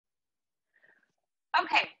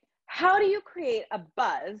Okay, how do you create a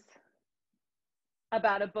buzz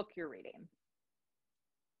about a book you're reading?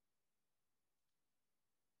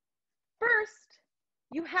 First,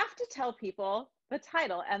 you have to tell people the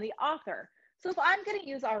title and the author. So if I'm going to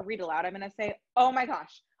use our read aloud, I'm going to say, oh my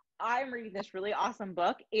gosh, I'm reading this really awesome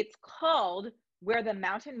book. It's called Where the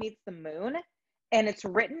Mountain Meets the Moon, and it's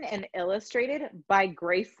written and illustrated by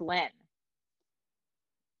Grace Lin.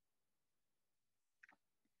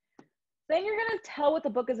 Then you're going to tell what the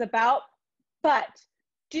book is about, but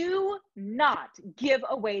do not give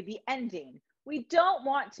away the ending. We don't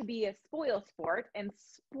want to be a spoil sport and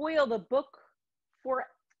spoil the book for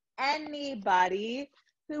anybody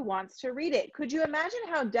who wants to read it. Could you imagine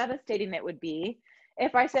how devastating it would be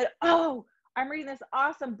if I said, oh, I'm reading this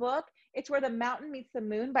awesome book. It's Where the Mountain Meets the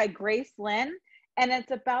Moon by Grace Lin, and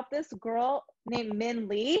it's about this girl named Min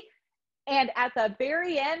Lee. And at the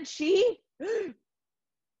very end,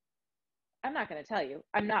 I'm not going to tell you.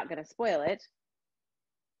 I'm not going to spoil it.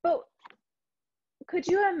 But could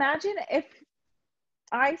you imagine if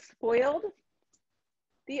I spoiled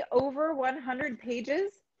the over 100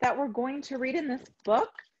 pages that we're going to read in this book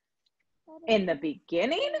in the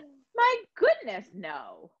beginning? My goodness,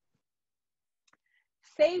 no.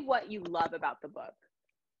 Say what you love about the book.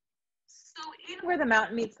 So in Where the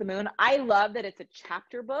Mountain Meets the Moon, I love that it's a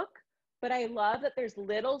chapter book, but I love that there's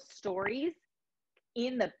little stories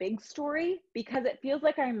in the big story because it feels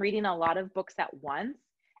like I'm reading a lot of books at once.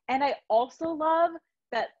 And I also love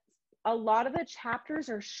that a lot of the chapters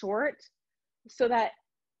are short so that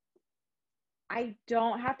I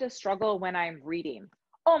don't have to struggle when I'm reading.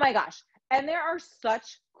 Oh my gosh. And there are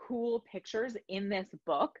such cool pictures in this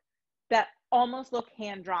book that almost look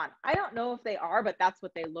hand drawn. I don't know if they are, but that's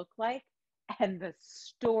what they look like. And the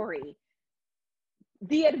story,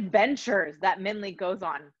 the adventures that Min Lee goes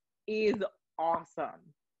on is awesome.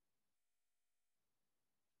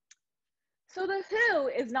 So the who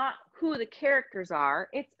is not who the characters are,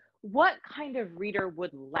 it's what kind of reader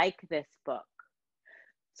would like this book.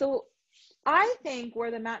 So I think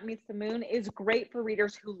Where the Mountain Meets the Moon is great for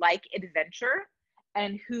readers who like adventure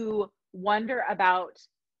and who wonder about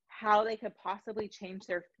how they could possibly change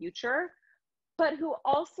their future, but who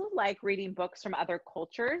also like reading books from other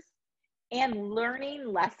cultures and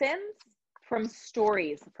learning lessons from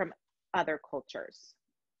stories from other cultures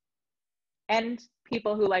and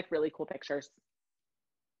people who like really cool pictures.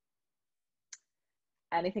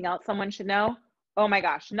 Anything else someone should know? Oh my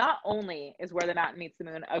gosh, not only is Where the Mountain Meets the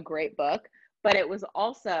Moon a great book, but it was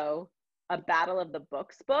also a Battle of the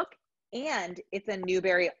Books book, and it's a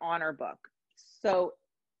Newbery Honor book. So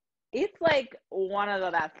it's like one of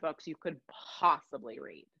the best books you could possibly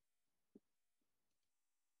read.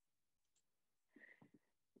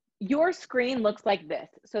 Your screen looks like this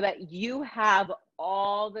so that you have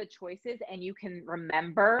all the choices and you can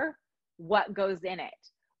remember what goes in it.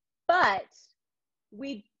 But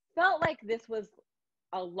we felt like this was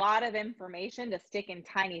a lot of information to stick in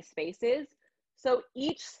tiny spaces. So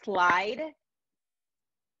each slide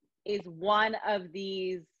is one of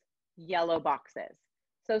these yellow boxes.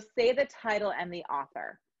 So say the title and the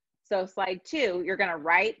author. So slide 2, you're going to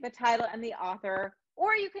write the title and the author,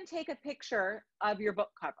 or you can take a picture of your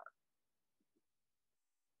book cover.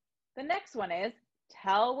 The next one is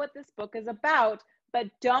tell what this book is about, but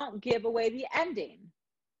don't give away the ending.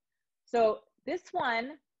 So this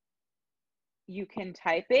one, you can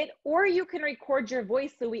type it, or you can record your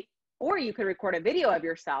voice or you could record a video of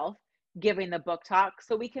yourself giving the book talk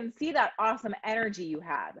so we can see that awesome energy you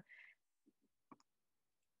have.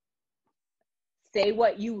 Say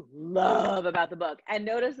what you love about the book. And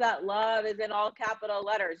notice that love is in all capital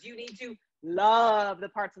letters. You need to love the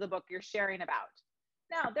parts of the book you're sharing about.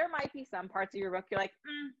 Now, there might be some parts of your book you're like,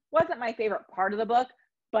 wasn't my favorite part of the book,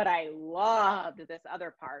 but I loved this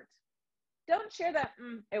other part. Don't share that,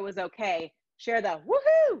 it was okay. Share the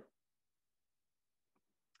woohoo.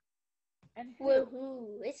 And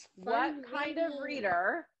woohoo, it's fun. What kind of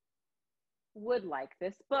reader would like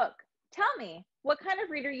this book? Tell me, what kind of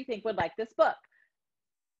reader you think would like this book?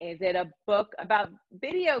 Is it a book about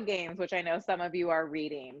video games, which I know some of you are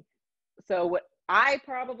reading? So I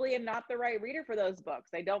probably am not the right reader for those books.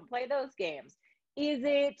 I don't play those games. Is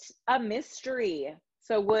it a mystery?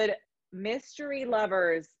 So would mystery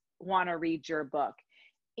lovers want to read your book?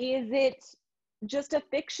 Is it just a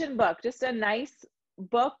fiction book, just a nice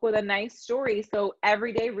book with a nice story so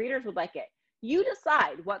everyday readers would like it? You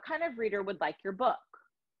decide what kind of reader would like your book.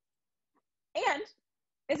 And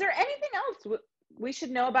is there anything else we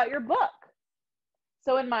should know about your book?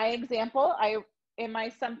 So in my example, in my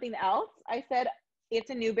something else, I said it's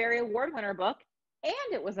a Newbery Award winner book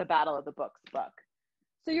and it was a Battle of the Books book.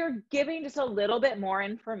 So you're giving just a little bit more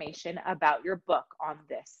information about your book on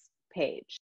this page.